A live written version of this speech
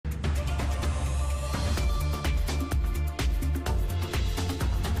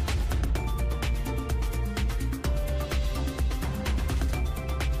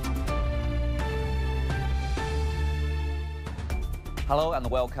Hello and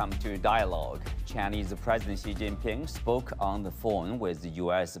welcome to Dialogue. Chinese President Xi Jinping spoke on the phone with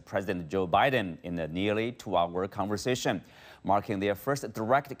U.S. President Joe Biden in a nearly 2-hour conversation, marking their first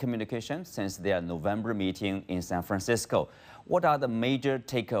direct communication since their November meeting in San Francisco. What are the major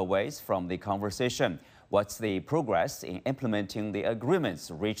takeaways from the conversation? What's the progress in implementing the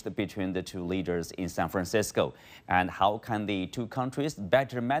agreements reached between the two leaders in San Francisco? And how can the two countries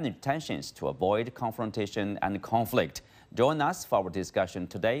better manage tensions to avoid confrontation and conflict? Join us for our discussion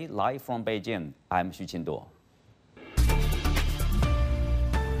today, live from Beijing. I'm Xu Qinduo.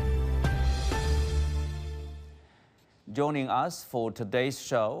 Joining us for today's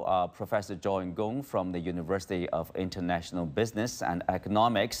show are Professor John Gong from the University of International Business and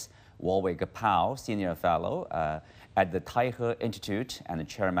Economics, Warwick Powell, Senior Fellow at the Taihe Institute and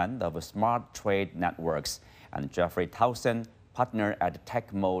Chairman of Smart Trade Networks, and Jeffrey Towson, Partner at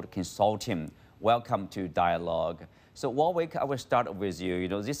TechMoat Consulting. Welcome to Dialogue. So Warwick, I will start with you.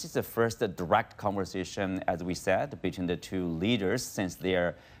 This is the first direct conversation, as we said, between the two leaders since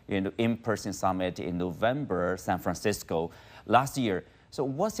their in-person summit in November, San Francisco last year. So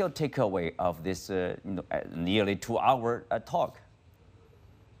what's your takeaway of this nearly 2-hour talk?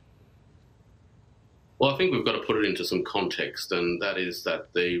 Well, I think we've got to put it into some context, and that is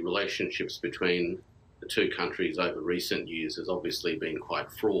that the relationships between the two countries over recent years has obviously been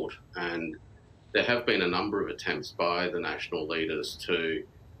quite fraught, and there have been a number of attempts by the national leaders to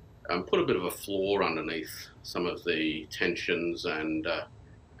put a bit of a floor underneath some of the tensions and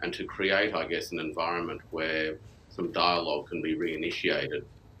to create, I guess, an environment where some dialogue can be reinitiated.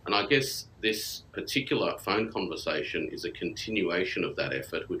 And I guess this particular phone conversation is a continuation of that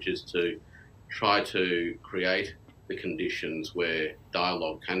effort, which is to try to create the conditions where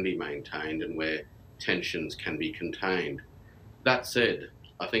dialogue can be maintained and where tensions can be contained. That said,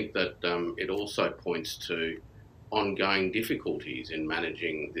 I think that it also points to ongoing difficulties in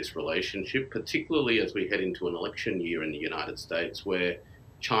managing this relationship, particularly as we head into an election year in the United States where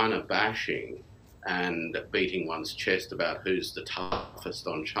China bashing and beating one's chest about who's the toughest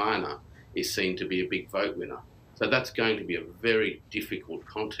on China is seen to be a big vote winner. So that's going to be a very difficult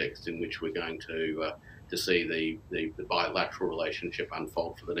context in which we're going to see the bilateral relationship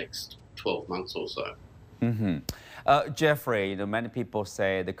unfold for the next 12 months or so. Mm-hmm. Jeffrey, many people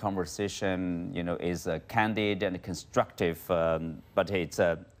say the conversation, is candid and constructive, but it's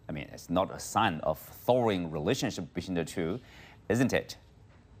it's not a sign of thawing relationship between the two, isn't it?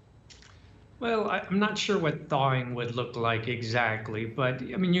 Well, I'm not sure what thawing would look like exactly, but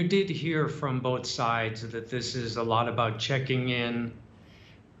you did hear from both sides that this is a lot about checking in,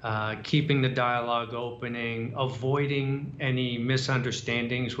 keeping the dialogue opening, avoiding any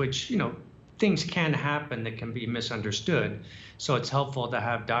misunderstandings, which, things can happen that can be misunderstood. So it's helpful to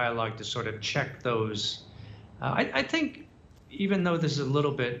have dialogue to sort of check those. I think, even though this is a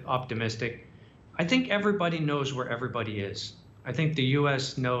little bit optimistic, I think everybody knows where everybody is. I think the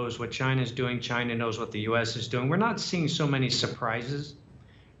U.S. knows what China is doing. China knows what the U.S. is doing. We're not seeing so many surprises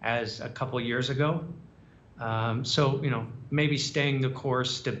as a couple years ago. So, maybe staying the course,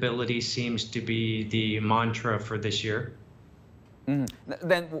 stability seems to be the mantra for this year.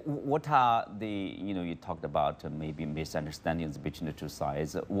 Then what are the, you talked about maybe misunderstandings between the two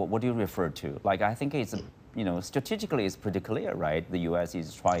sides. What do you refer to? Like, I think it's, strategically it's pretty clear, right? The U.S.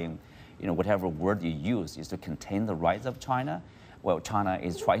 is trying, whatever word you use is to contain the rise of China. Well, China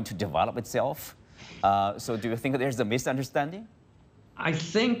is trying to develop itself. So do you think there's a misunderstanding? I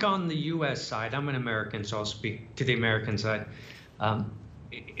think on the U.S. side, I'm an American, so I'll speak to the American side.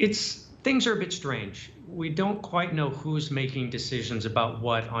 Things are a bit strange. We don't quite know who's making decisions about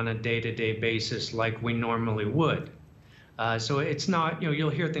what on a day-to-day basis like we normally would. So it's not,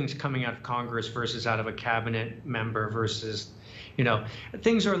 you'll hear things coming out of Congress versus out of a cabinet member versus,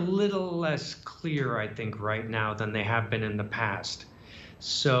 things are a little less clear, I think, right now than they have been in the past.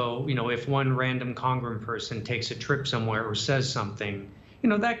 So, if one random Congress person takes a trip somewhere or says something,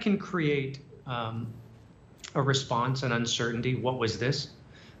 that can create a response, an uncertainty. What was this?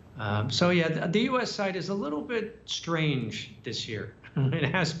 So yeah, the U.S. side is a little bit strange this year. It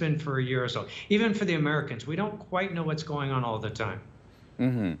has been for a year or so. Even for the Americans, we don't quite know what's going on all the time.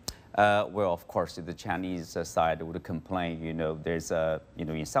 Mm-hmm. Well, of course, the Chinese side would complain, there's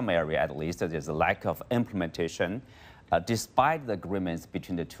in some area at least, there's a lack of implementation. Despite the agreements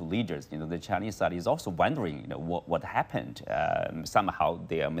between the two leaders, the Chinese side is also wondering, what happened. Somehow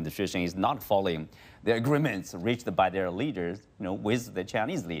the administration is not following the agreements reached by their leaders, with the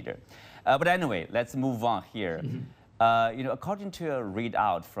Chinese leader. But anyway, let's move on here. Mm-hmm. According to a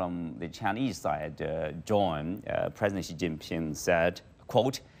readout from the Chinese side, President Xi Jinping said,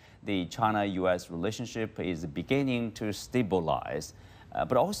 quote, the China-U.S. relationship is beginning to stabilize.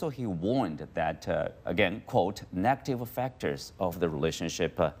 But also he warned that, again, quote, negative factors of the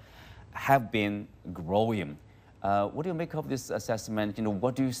relationship have been growing. What do you make of this assessment?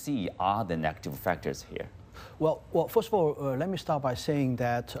 What do you see are the negative factors here? Well, first of all, let me start by saying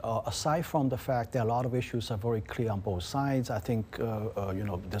that aside from the fact that a lot of issues are very clear on both sides, I think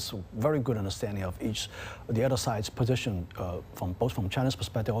there's a very good understanding of the other side's position both from China's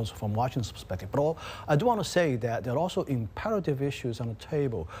perspective, also from Washington's perspective. But I do want to say that there are also imperative issues on the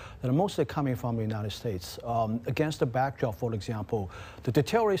table that are mostly coming from the United States against the backdrop, for example, the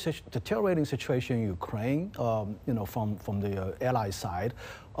deteriorating situation in Ukraine, from the ally side.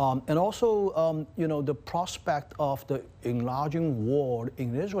 And also, the prospect of the enlarging war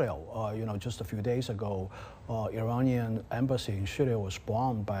in Israel. Just a few days ago, Iranian embassy in Syria was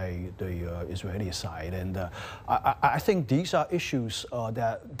bombed by the Israeli side. And I think these are issues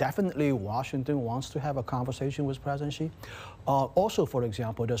that definitely Washington wants to have a conversation with President Xi. Also, for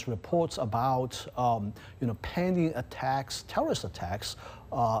example, there's reports about, pending attacks, terrorist attacks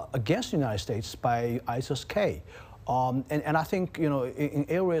against the United States by ISIS-K. And I think, in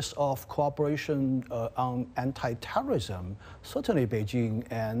areas of cooperation on anti-terrorism, certainly Beijing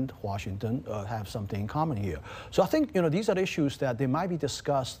and Washington have something in common here. So I think, these are issues that they might be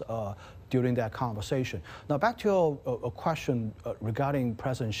discussed during that conversation. Now, back to your question regarding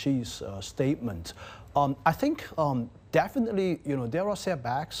President Xi's statement. I think definitely, there are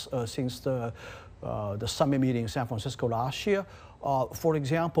setbacks since the summit meeting in San Francisco last year. For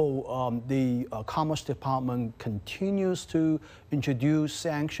example, the Commerce Department continues to introduce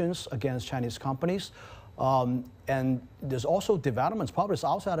sanctions against Chinese companies. And there's also developments, probably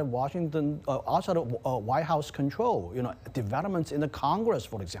outside of Washington, outside of White House control. Developments in the Congress,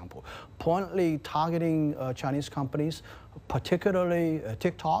 for example, pointedly targeting Chinese companies, particularly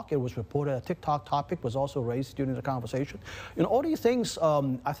TikTok. It was reported a TikTok topic was also raised during the conversation. All these things,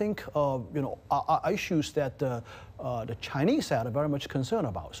 I think, are issues that the Chinese side are very much concerned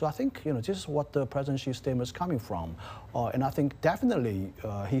about. So I think, this is what the President Xi's statement is coming from. And I think definitely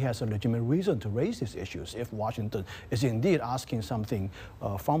he has a legitimate reason to raise these issues if Washington is indeed asking something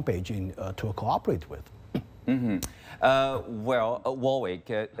from Beijing to cooperate with. Mm-hmm. Warwick,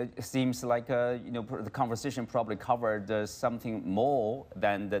 it seems like the conversation probably covered something more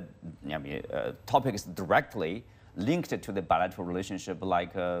than the topics directly linked to the bilateral relationship,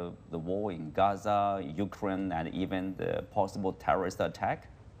 like the war in Gaza, Ukraine, and even the possible terrorist attack?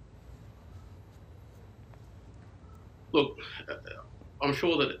 Look, I'm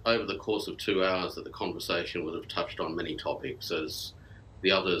sure that over the course of 2 hours that the conversation would have touched on many topics, as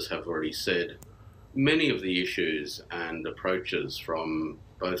the others have already said. Many of the issues and approaches from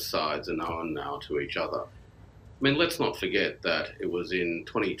both sides are known now to each other. I mean, let's not forget that it was in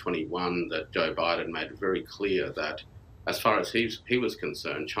 2021 that Joe Biden made it very clear that as far as he was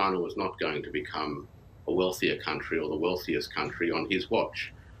concerned, China was not going to become a wealthier country or the wealthiest country on his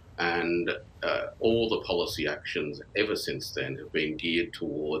watch. And all the policy actions ever since then have been geared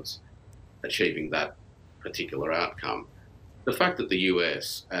towards achieving that particular outcome. The fact that the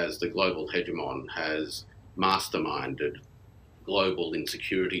US, as the global hegemon, has masterminded global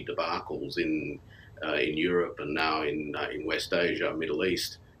insecurity debacles in Europe and now in West Asia, Middle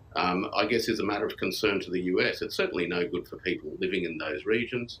East, I guess is a matter of concern to the US. It's certainly no good for people living in those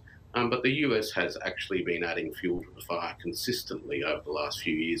regions, but the US has actually been adding fuel to the fire consistently over the last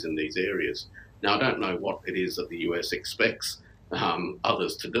few years in these areas. Now, I don't know what it is that the US expects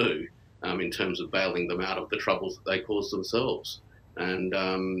others to do in terms of bailing them out of the troubles that they cause themselves. And,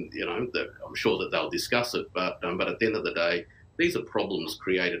 I'm sure that they'll discuss it, but at the end of the day, these are problems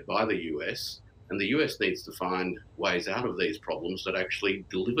created by the US, and the US needs to find ways out of these problems that actually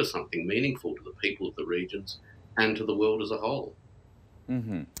deliver something meaningful to the people of the regions and to the world as a whole.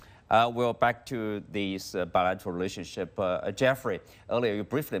 Mm-hmm. Back to this bilateral relationship. Jeffrey, earlier you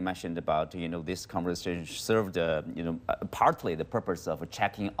briefly mentioned about, this conversation served, partly the purpose of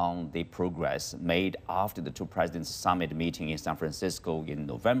checking on the progress made after the two presidents' summit meeting in San Francisco in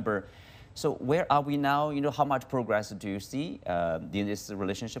November. So where are we now? How much progress do you see in this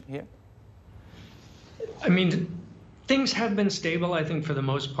relationship here? I mean, things have been stable, I think, for the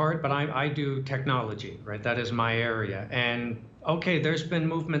most part, but I do technology, right? That is my area. And okay, there's been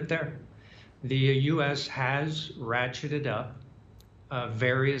movement there. The U.S. has ratcheted up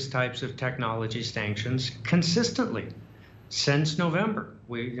various types of technology sanctions consistently since November.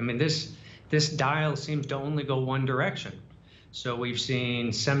 This dial seems to only go one direction. So we've seen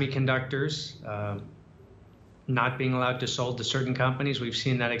semiconductors not being allowed to sold to certain companies. We've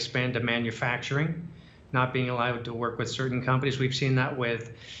seen that expand to manufacturing, not being allowed to work with certain companies. We've seen that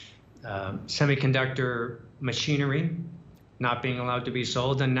with semiconductor machinery not being allowed to be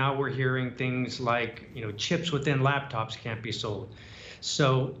sold, and now we're hearing things like, chips within laptops can't be sold.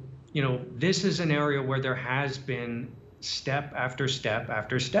 So, this is an area where there has been step after step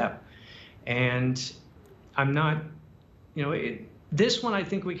after step, and I'm not, this one I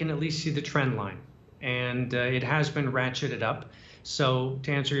think we can at least see the trend line, and it has been ratcheted up. So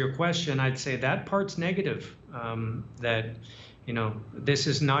to answer your question, I'd say that part's negative, that this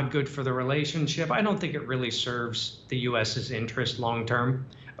is not good for the relationship. I don't think it really serves the U.S.'s interest long term,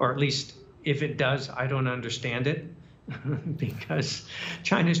 or at least if it does, I don't understand it, because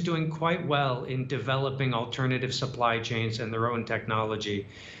China's doing quite well in developing alternative supply chains and their own technology,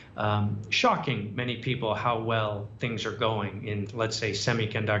 shocking many people how well things are going in, let's say,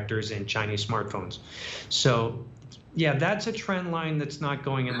 semiconductors and Chinese smartphones. So, yeah, that's a trend line that's not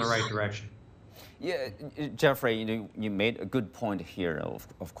going in the right direction. Yeah, Jeffrey, you made a good point here.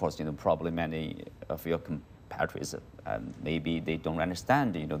 Of course, probably many of your compatriots, maybe they don't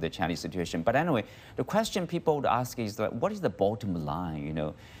understand, the Chinese situation. But anyway, the question people would ask is, what is the bottom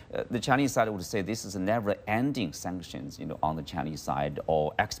line? The Chinese side would say this is a never-ending sanctions, on the Chinese side,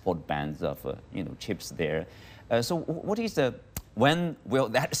 or export bans of, chips there. So what is when will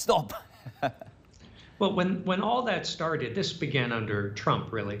that stop? Well, when all that started, this began under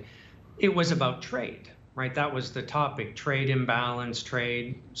Trump, really. It was about trade, right? That was the topic: trade imbalance,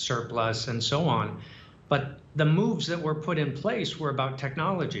 trade surplus, and so on. But the moves that were put in place were about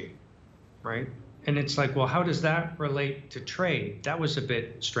technology, right? And it's like, well, how does that relate to trade? That was a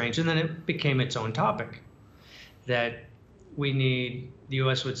bit strange. And then it became its own topic, that the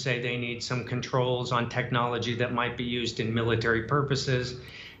U.S. would say they need some controls on technology that might be used in military purposes,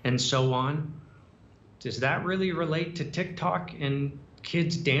 and so on. Does that really relate to TikTok and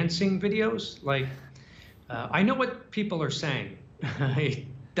kids dancing videos? I know what people are saying. It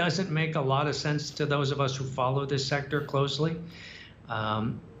doesn't make a lot of sense to those of us who follow this sector closely.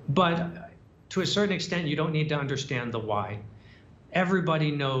 But to a certain extent, you don't need to understand the why.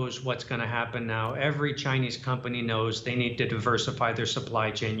 Everybody knows what's going to happen now. Every Chinese company knows they need to diversify their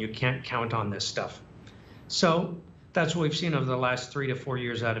supply chain. You can't count on this stuff. So that's what we've seen over the last 3 to 4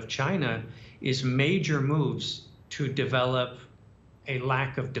 years out of China, is major moves to develop a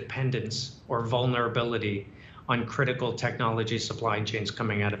lack of dependence or vulnerability on critical technology supply chains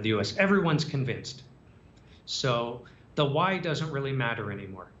coming out of the U.S. Everyone's convinced. So the why doesn't really matter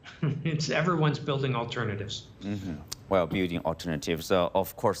anymore. It's everyone's building alternatives. Mm-hmm. Well, building alternatives.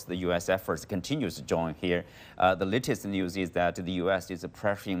 Of course, the U.S. efforts continues to join here. The latest news is that the U.S. is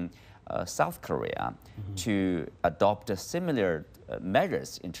pressuring South Korea to adopt similar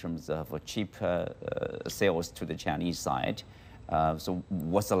measures in terms of cheap sales to the Chinese side. So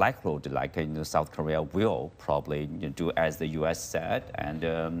what's the likelihood? South Korea will probably do as the U.S. said, and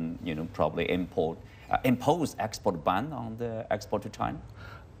probably impose export ban on the export to China?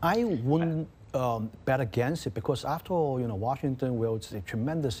 I wouldn't bet against it, because after all, Washington wields a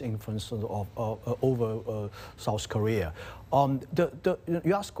tremendous influence over South Korea.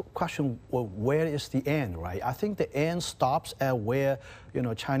 You ask a question, well, where is the end, right? I think the end stops at where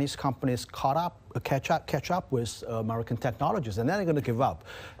Chinese companies catch up with American technologies, and then they're going to give up.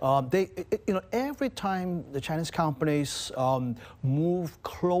 Every time the Chinese companies move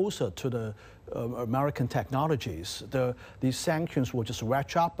closer to the American technologies, these sanctions will just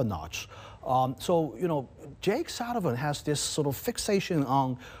ratchet up a notch. So, Jake Sullivan has this sort of fixation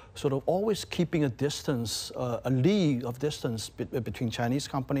on sort of always keeping a distance, a league of distance between Chinese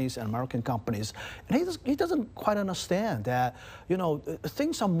companies and American companies. And he doesn't quite understand that,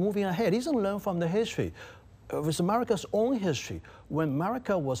 things are moving ahead. He doesn't learn from the history. With America's own history, when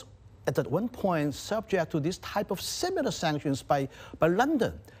America was at one point subject to this type of similar sanctions by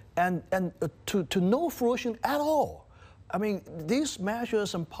London, and to no fruition at all. I mean, these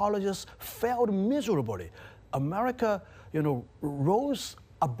measures and policies failed miserably. America, rose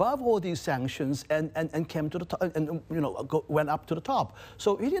above all these sanctions and came to the top, and went up to the top.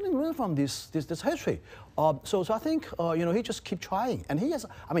 So he didn't learn from this history. So I think he just keep trying, and he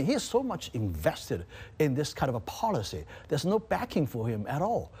is so much invested in this kind of a policy. There's no backing for him at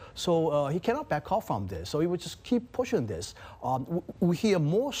all. So he cannot back off from this. So he would just keep pushing this. We hear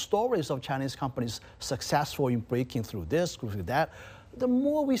more stories of Chinese companies successful in breaking through this, through that. The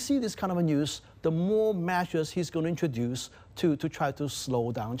more we see this kind of a news, the more measures he's going to introduce to try to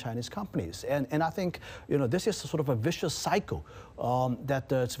slow down Chinese companies. And I think, this is sort of a vicious cycle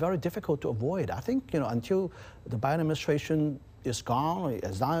that it's very difficult to avoid. I think, until the Biden administration is gone,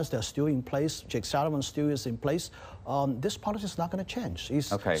 as long as they're still in place, Jake Sullivan still is in place, this policy is not going to change.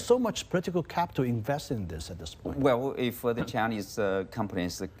 It's so much political capital invested in this at this point. Well, if the Chinese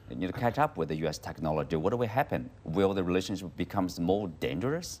companies catch up with the U.S. technology, what will happen? Will the relationship become more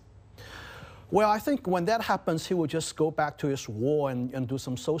dangerous? Well, I think when that happens, he will just go back to his war and do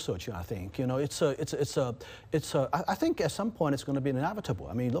some soul searching. I think I think at some point it's going to be inevitable.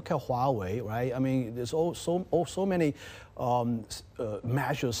 I mean, look at Huawei, right? I mean, there's so many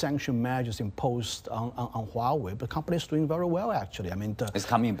sanction measures imposed on Huawei, but the company is doing very well actually. I mean, it's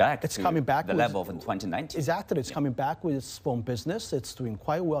coming back. It's coming back the level of 2019. Exactly, it's coming back with its phone business. It's doing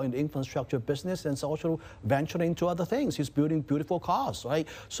quite well in the infrastructure business, and it's also venturing into other things. He's building beautiful cars, right?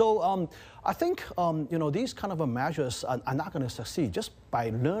 So I think these kind of measures are not going to succeed just by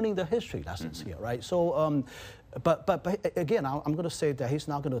learning the history lessons here, right? So. But again, I'm going to say that he's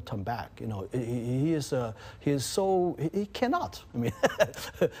not going to turn back. He cannot. I mean,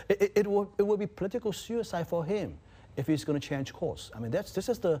 it will be political suicide for him if he's going to change course. I mean, this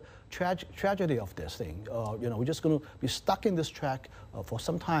is the tragedy of this thing. We're just going to be stuck in this track for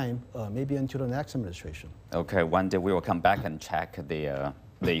some time, maybe until the next administration. Okay, one day we will come back and check the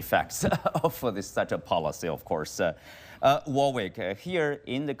effects of such a policy, of course. Warwick, here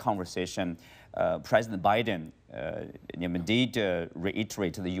in the conversation, President Biden did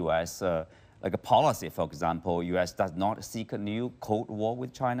reiterate to the U.S. Like a policy, for example, U.S. does not seek a new Cold War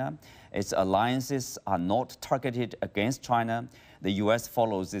with China. Its alliances are not targeted against China. The U.S.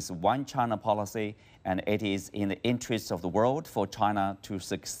 follows this one China policy, and it is in the interests of the world for China to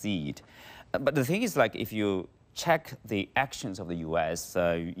succeed. But the thing is, like, if you check the actions of the U.S.,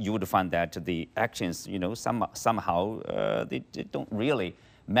 you would find that the actions, somehow they don't really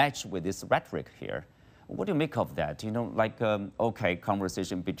match with this rhetoric here. What do you make of that? Okay,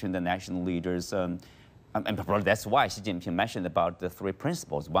 conversation between the national leaders, and probably that's why Xi Jinping mentioned about the three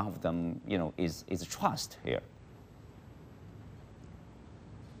principles. One of them, is trust here.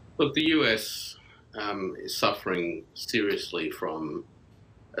 Look, the U.S. Is suffering seriously from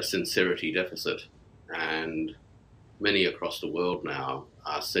a sincerity deficit, and many across the world now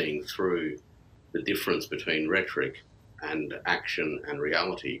are seeing through the difference between rhetoric and action and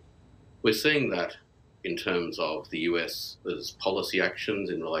reality. We're seeing that in terms of the US's policy actions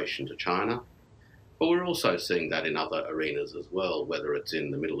in relation to China, but we're also seeing that in other arenas as well, whether it's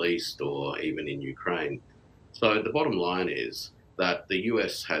in the Middle East or even in Ukraine. So the bottom line is that the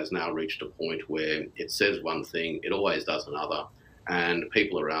US has now reached a point where it says one thing, it always does another, and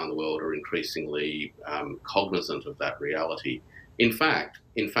people around the world are increasingly cognizant of that reality. In fact,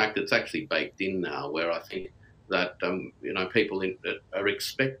 it's actually baked in now, where I think that people are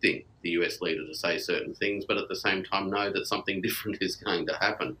expecting the US leader to say certain things, but at the same time know that something different is going to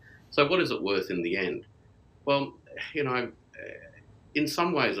happen. So what is it worth in the end? Well, in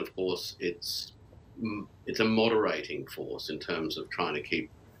some ways, of course, it's a moderating force in terms of trying to keep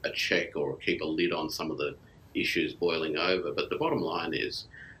a check or keep a lid on some of the issues boiling over. But the bottom line is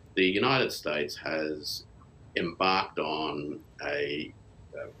the United States has embarked on a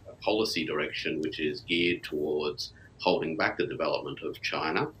policy direction which is geared towards holding back the development of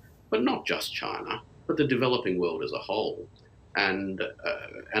China, but not just China, but the developing world as a whole. And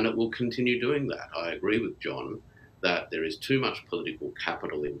it will continue doing that. I agree with John that there is too much political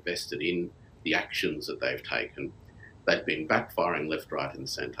capital invested in the actions that they've taken. They've been backfiring left, right and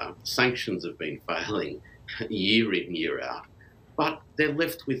centre. Sanctions have been failing year in, year out, but they're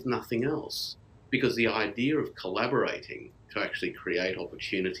left with nothing else, because the idea of collaborating to actually create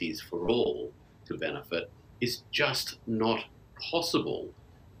opportunities for all to benefit is just not possible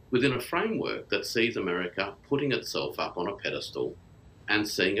within a framework that sees America putting itself up on a pedestal and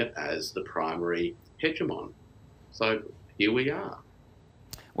seeing it as the primary hegemon. So here we are.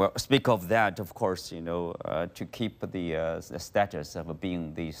 Well, speak of that, of course, to keep the status of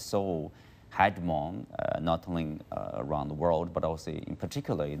being the sole hegemon, not only around the world, but also in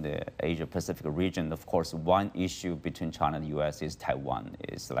particular in the Asia-Pacific region. Of course, one issue between China and the U.S. is Taiwan.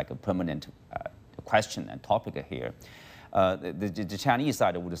 It's like a permanent question and topic here. The Chinese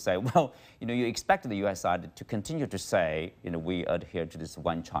side would say, well, you expect the U.S. side to continue to say, we adhere to this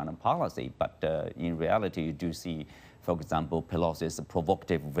one China policy, but in reality, you do see, for example, Pelosi's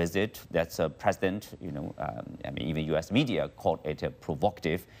provocative visit. That's a president, even U.S. media called it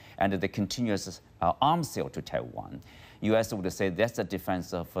provocative, and the continuous arms sale to Taiwan. U.S. would say that's a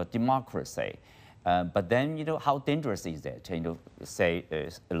defense of democracy. But then, how dangerous is it, say,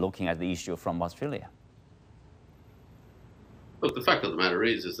 looking at the issue from Australia? Look, the fact of the matter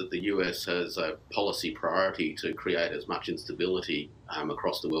is that the US has a policy priority to create as much instability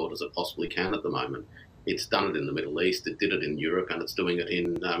across the world as it possibly can at the moment. It's done it in the Middle East, it did it in Europe, and it's doing it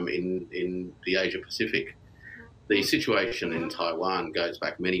in the Asia Pacific. The situation in Taiwan goes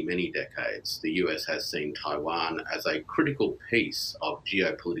back many, many decades. The US has seen Taiwan as a critical piece of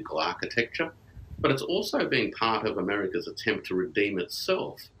geopolitical architecture, but it's also been part of America's attempt to redeem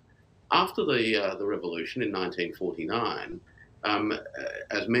itself. After the revolution in 1949,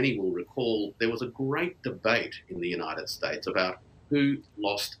 as many will recall, there was a great debate in the United States about who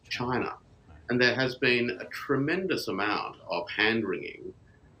lost China. And there has been a tremendous amount of hand-wringing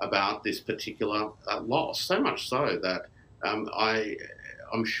about this particular loss, so much so that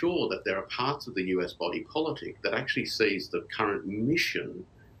I'm sure that there are parts of the US body politic that actually sees the current mission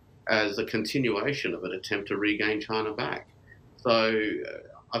as a continuation of an attempt to regain China back. So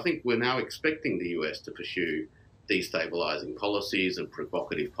I think we're now expecting the US to pursue destabilizing policies and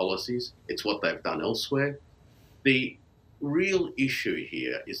provocative policies. It's what they've done elsewhere. The real issue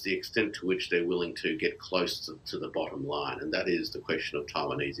here is the extent to which they're willing to get close to the bottom line, and that is the question of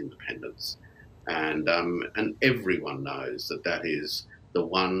Taiwanese independence. And everyone knows that that is the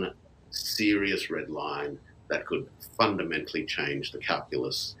one serious red line that could fundamentally change the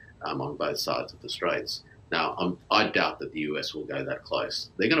calculus on both sides of the Straits. Now, I doubt that the US will go that close.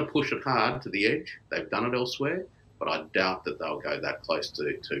 They're going to push it hard to the edge. They've done it elsewhere, but I doubt that they'll go that close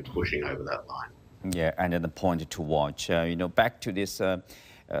to pushing over that line. Yeah, and then the point to watch. Back to this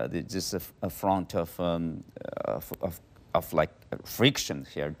this front of like friction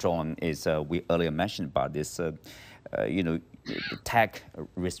here, John, is we earlier mentioned about this, tech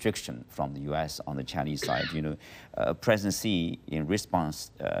restriction from the U.S. on the Chinese side. President Xi, in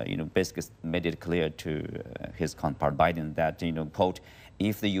response, basically made it clear to his counterpart Biden that, quote,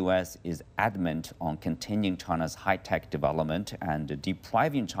 if the U.S. is adamant on continuing China's high-tech development and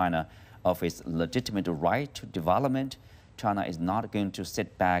depriving China of its legitimate right to development, China is not going to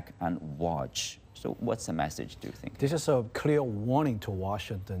sit back and watch. So what's the message, do you think? This is a clear warning to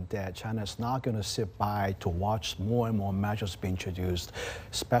Washington that China is not going to sit by to watch more and more measures being introduced,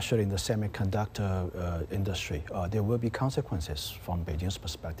 especially in the semiconductor industry. There will be consequences from Beijing's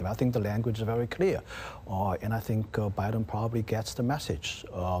perspective. I think the language is very clear, and I think Biden probably gets the message.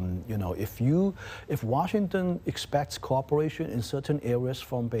 If Washington expects cooperation in certain areas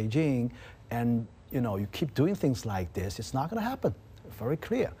from Beijing, and you keep doing things like this, it's not going to happen. Very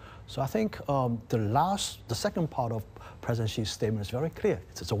clear. So I think the second part of President Xi's statement is very clear.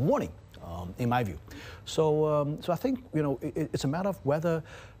 It's a warning, in my view. So I think it's a matter of whether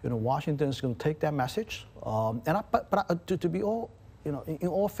Washington is going to take that message. To be all in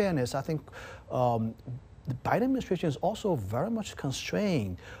all fairness, I think the Biden administration is also very much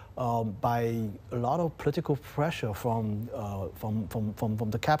constrained by a lot of political pressure from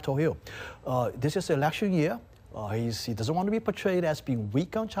the Capitol Hill. This is election year. He doesn't want to be portrayed as being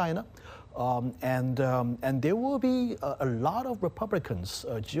weak on China. And there will be a lot of Republicans,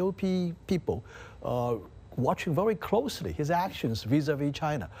 GOP people, watching very closely his actions vis-a-vis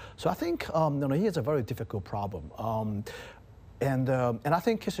China. So I think he has a very difficult problem. And I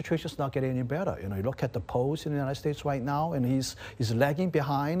think his situation is not getting any better. You look at the polls in the United States right now, and he's lagging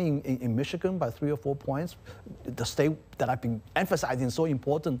behind in Michigan by 3 or 4 points, the state that I've been emphasizing so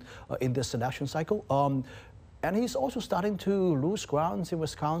important in this election cycle. And he's also starting to lose grounds in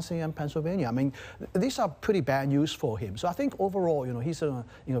Wisconsin and Pennsylvania. I mean, these are pretty bad news for him. So I think overall, he's in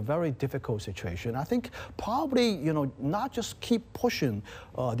a very difficult situation. I think probably, not just keep pushing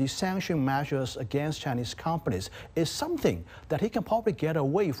these sanction measures against Chinese companies is something that he can probably get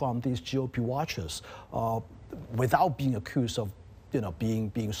away from these GOP watchers without being accused of,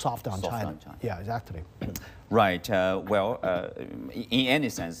 being soft on China. Yeah, exactly. Right. In any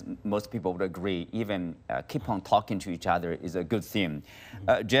sense, most people would agree. Even keep on talking to each other is a good thing.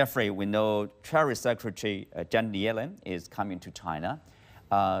 Jeffrey, we know Treasury Secretary Janet Yellen is coming to China.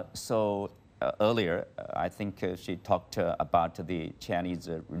 Earlier, I think she talked about the Chinese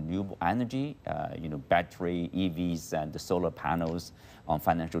renewable energy, battery, EVs, and the solar panels on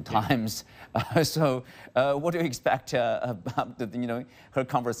Financial Times. What do you expect about her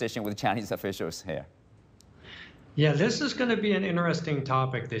conversation with Chinese officials here? Yeah, this is going to be an interesting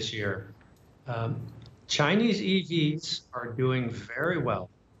topic this year. Chinese EVs are doing very well.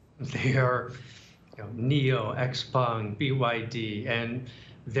 They are NIO, XPeng, BYD, and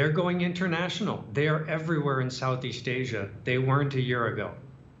they're going international. They are everywhere in Southeast Asia. They weren't a year ago.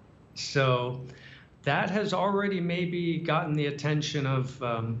 So that has already maybe gotten the attention of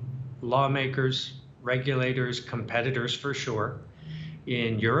lawmakers, regulators, competitors for sure,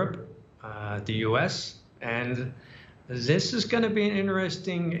 in Europe, the US, and this is going to be an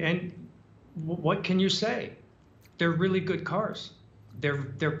interesting, and what can you say? They're really good cars.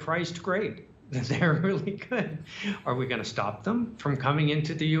 They're priced great. They're really good. Are we going to stop them from coming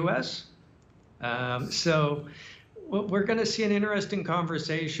into the U.S.? So we're going to see an interesting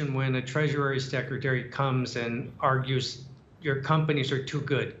conversation when a Treasury Secretary comes and argues your companies are too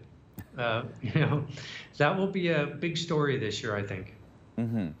good. That will be a big story this year, I think.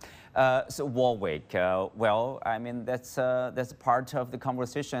 Mm-hmm. So Warwick, well, I mean, that's part of the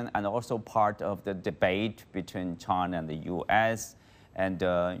conversation and also part of the debate between China and the U.S. and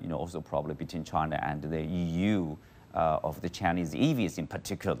also probably between China and the EU of the Chinese EVs in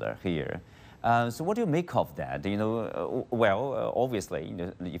particular here. So what do you make of that? Well, obviously,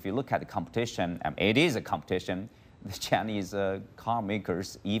 if you look at the competition, it is a competition. The Chinese car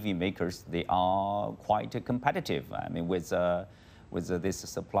makers, EV makers, they are quite competitive. I mean, with this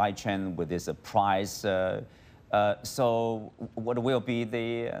supply chain, with this price. So what will be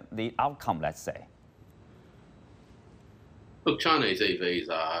the outcome, let's say? Look, Chinese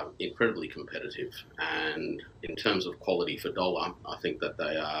EVs are incredibly competitive, and in terms of quality for dollar, I think that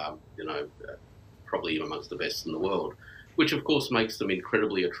they are, probably amongst the best in the world, which of course makes them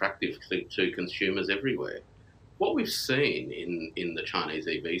incredibly attractive to consumers everywhere. What we've seen in the Chinese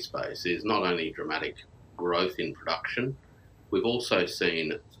EV space is not only dramatic growth in production, we've also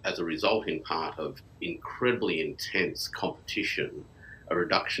seen, as a result in part of incredibly intense competition, a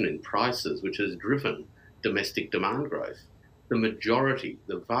reduction in prices, which has driven domestic demand growth.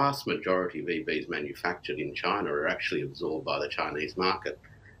 The vast majority of EVs manufactured in China are actually absorbed by the Chinese market.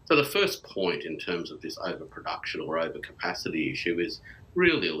 So the first point in terms of this overproduction or overcapacity issue is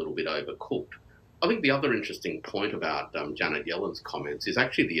really a little bit overcooked. I think the other interesting point about Janet Yellen's comments is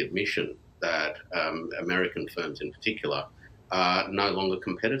actually the admission that American firms in particular are no longer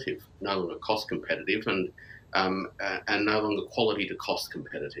competitive, no longer cost competitive, and no longer quality to cost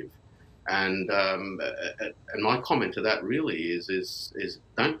competitive. And my comment to that really is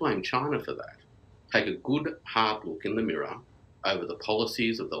don't blame China for that. Take a good hard look in the mirror over the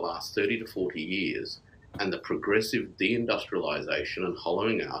policies of the last 30 to 40 years and the progressive deindustrialization and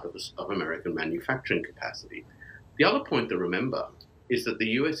hollowing out of American manufacturing capacity. The other point to remember is that the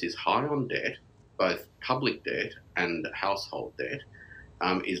US is high on debt, both public debt and household debt,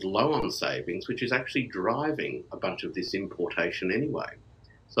 is low on savings, which is actually driving a bunch of this importation anyway.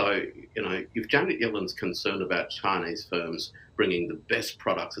 So, if Janet Yellen's concerned about Chinese firms bringing the best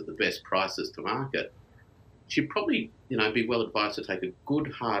products at the best prices to market, she'd probably, be well advised to take a good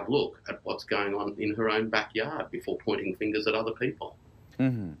hard look at what's going on in her own backyard before pointing fingers at other people.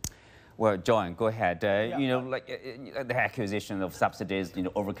 Mm-hmm. Well, John, go ahead. The acquisition of subsidies,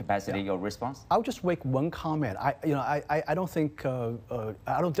 overcapacity. Your response? I'll just make one comment. I don't think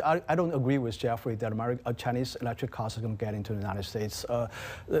I don't agree with Jeffrey that Chinese electric cars are going to get into the United States.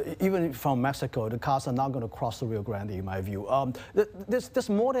 Even from Mexico, the cars are not going to cross the Rio Grande, in my view. There's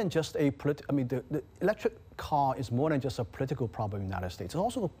more than just a the electric car is more than just a political problem in the United States. It's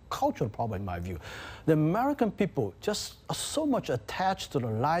also a cultural problem, in my view. The American people just are so much attached to the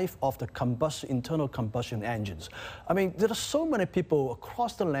life of the internal combustion engines. I mean, there are so many people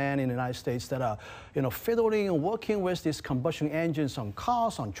across the land in the United States that are, fiddling and working with these combustion engines on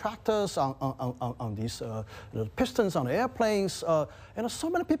cars, on tractors, on these pistons on airplanes. So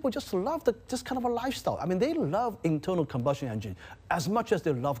many people just love this kind of a lifestyle. I mean, they love internal combustion engine as much as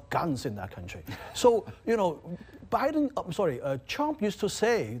they love guns in that country. So, Trump used to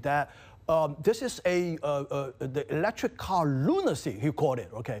say that this is the electric car lunacy, he called it,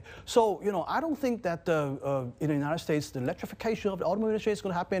 okay? So, I don't think that in the United States, the electrification of the automobile industry is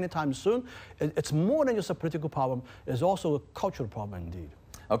going to happen anytime soon. It's more than just a political problem. It's also a cultural problem indeed.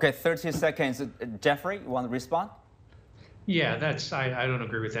 Okay, 30 seconds. Jeffrey, you want to respond? Yeah, I don't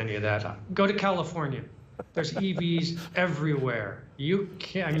agree with any of that. Go to California. There's EVs everywhere. You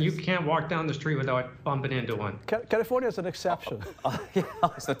can't walk down the street without bumping into one. California is an exception.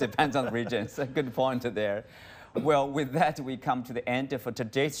 So it depends on the region. It's a good point there. Well, with that, we come to the end for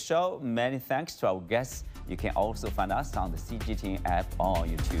today's show. Many thanks to our guests. You can also find us on the CGTN app or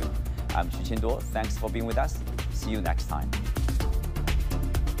YouTube. I'm Xu Qinduo. Thanks for being with us. See you next time.